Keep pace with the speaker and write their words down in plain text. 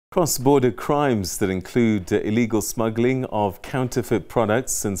Cross-border crimes that include illegal smuggling of counterfeit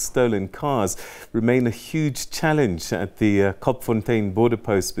products and stolen cars remain a huge challenge at the Kopfontein border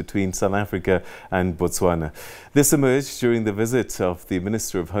post between South Africa and Botswana. This emerged during the visit of the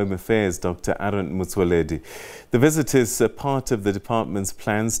Minister of Home Affairs, Dr. Motsoaledi. The visit is part of the department's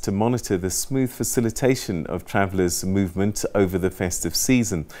plans to monitor the smooth facilitation of travellers' movement over the festive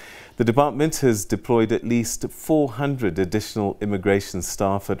season. The department has deployed at least 400 additional immigration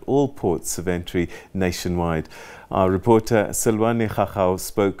staff at all ports of entry nationwide. Our reporter Sellwane Khakhau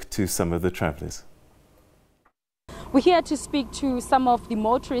spoke to some of the travellers. We're here to speak to some of the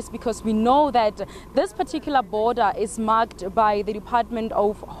motorists because we know that this particular border is marked by the Department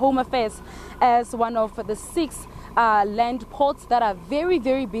of Home Affairs as one of the 6 land ports that are very,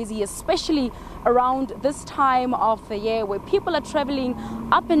 very busy, especially around this time of the year where people are traveling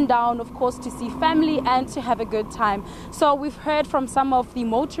up and down, of course, to see family and to have a good time. So we've heard from some of the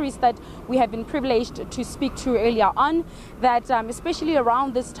motorists that we have been privileged to speak to earlier on that especially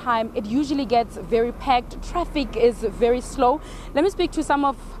around this time, it usually gets very packed. Traffic is very slow. Let me speak to some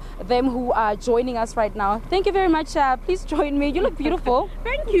of them who are joining us right now. Thank you very much. Please join me. You look beautiful.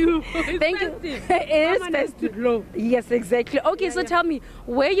 Thank you. Thank you. It is festive. Yes, exactly. Okay, so tell me,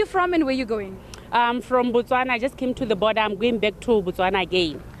 where are you from and where are you going? I'm from Botswana. I just came to the border. I'm going back to Botswana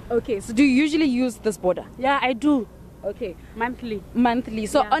again. Okay, so do you usually use this border? Yeah, I do. Okay. Monthly. Monthly.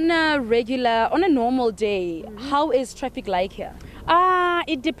 So on a normal day, how is traffic like here?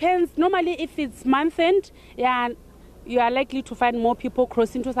 It depends. Normally, if it's month end, you are likely to find more people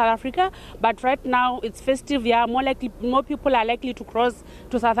crossing to South Africa. But right now, it's festive. More people are likely to cross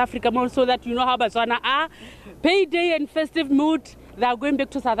to South Africa, more so that you know how Botswana are. Payday and festive mood, they are going back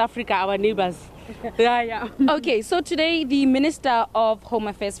to South Africa, our neighbors. Okay, so today the Minister of Home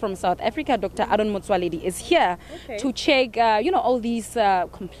Affairs from South Africa, Dr. Motsoaledi, is here to check, all these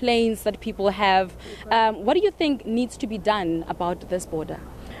complaints that people have. What do you think needs to be done about this border?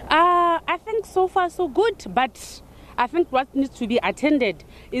 I think so far so good, but I think what needs to be attended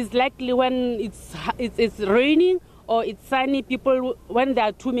is likely when it's raining or it's sunny. When there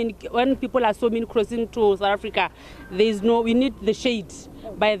are when people are so many crossing to South Africa, we need the shade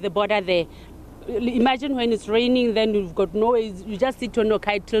by the border there. Imagine when it's raining, then you've got you just sit on your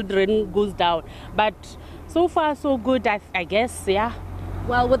kite till the rain goes down. But so far so good, I guess, yeah.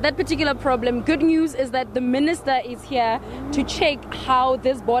 Well, with that particular problem, good news is that the minister is here to check how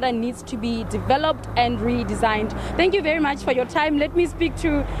this border needs to be developed and redesigned. Thank you very much for your time. Let me speak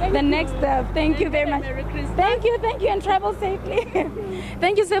to the next. Thank you very much. Thank you, and travel safely.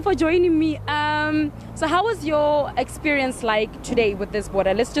 Thank you, sir, for joining me. So how was your experience like today with this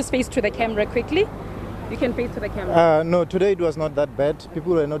border? Let's just face to the camera quickly. You can face to the camera. No, today it was not that bad.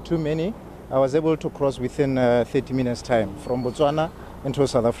 People were not too many. I was able to cross within 30 minutes time from Botswana into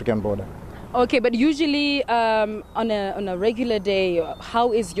South African border. Okay, but usually on a regular day,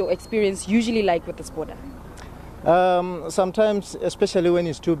 how is your experience usually like with this border? Sometimes, especially when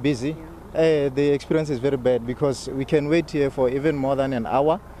it's too busy, the experience is very bad because we can wait here for even more than an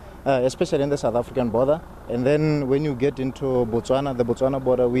hour, especially in the South African border. And then when you get into Botswana, the Botswana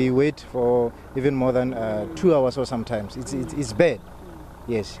border, we wait for even more than 2 hours or sometimes. It's bad.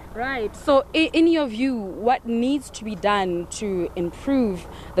 Yes. Right. So in your view, what needs to be done to improve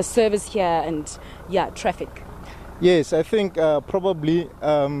the service here and traffic? Yes, I think probably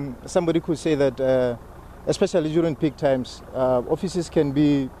somebody could say that especially during peak times, offices can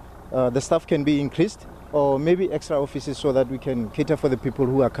be, the staff can be increased, or maybe extra offices so that we can cater for the people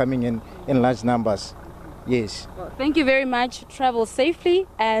who are coming in large numbers. Yes. Well, thank you very much. Travel safely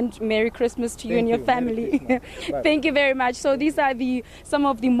and Merry Christmas to you and your family. Thank you very much. So these are some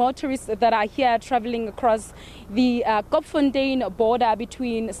of the motorists that are here traveling across the Kopfontein border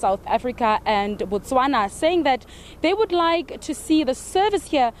between South Africa and Botswana, saying that they would like to see the service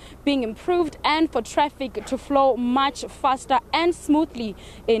here being improved and for traffic to flow much faster and smoothly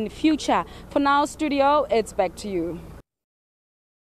in future. For now, studio, it's back to you.